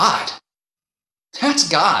 That's God. That's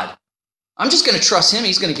God. I'm just going to trust Him.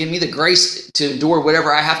 He's going to give me the grace to endure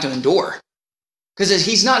whatever I have to endure. Because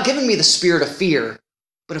He's not given me the spirit of fear,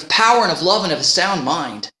 but of power and of love and of a sound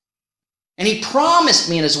mind. And He promised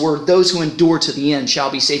me in His word, those who endure to the end shall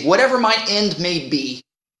be saved. Whatever my end may be,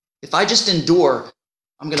 if I just endure,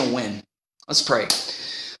 I'm going to win. Let's pray.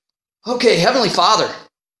 Okay, Heavenly Father,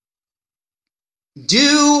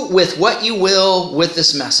 do with what you will with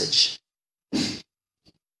this message.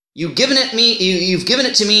 You've given it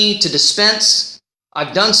to me to dispense.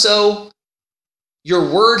 I've done so.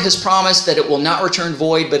 Your word has promised that it will not return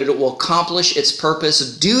void, but it will accomplish its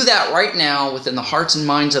purpose. Do that right now within the hearts and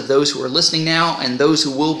minds of those who are listening now and those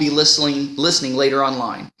who will be listening later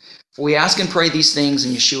online. For we ask and pray these things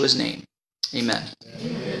in Yeshua's name. Amen.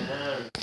 Amen.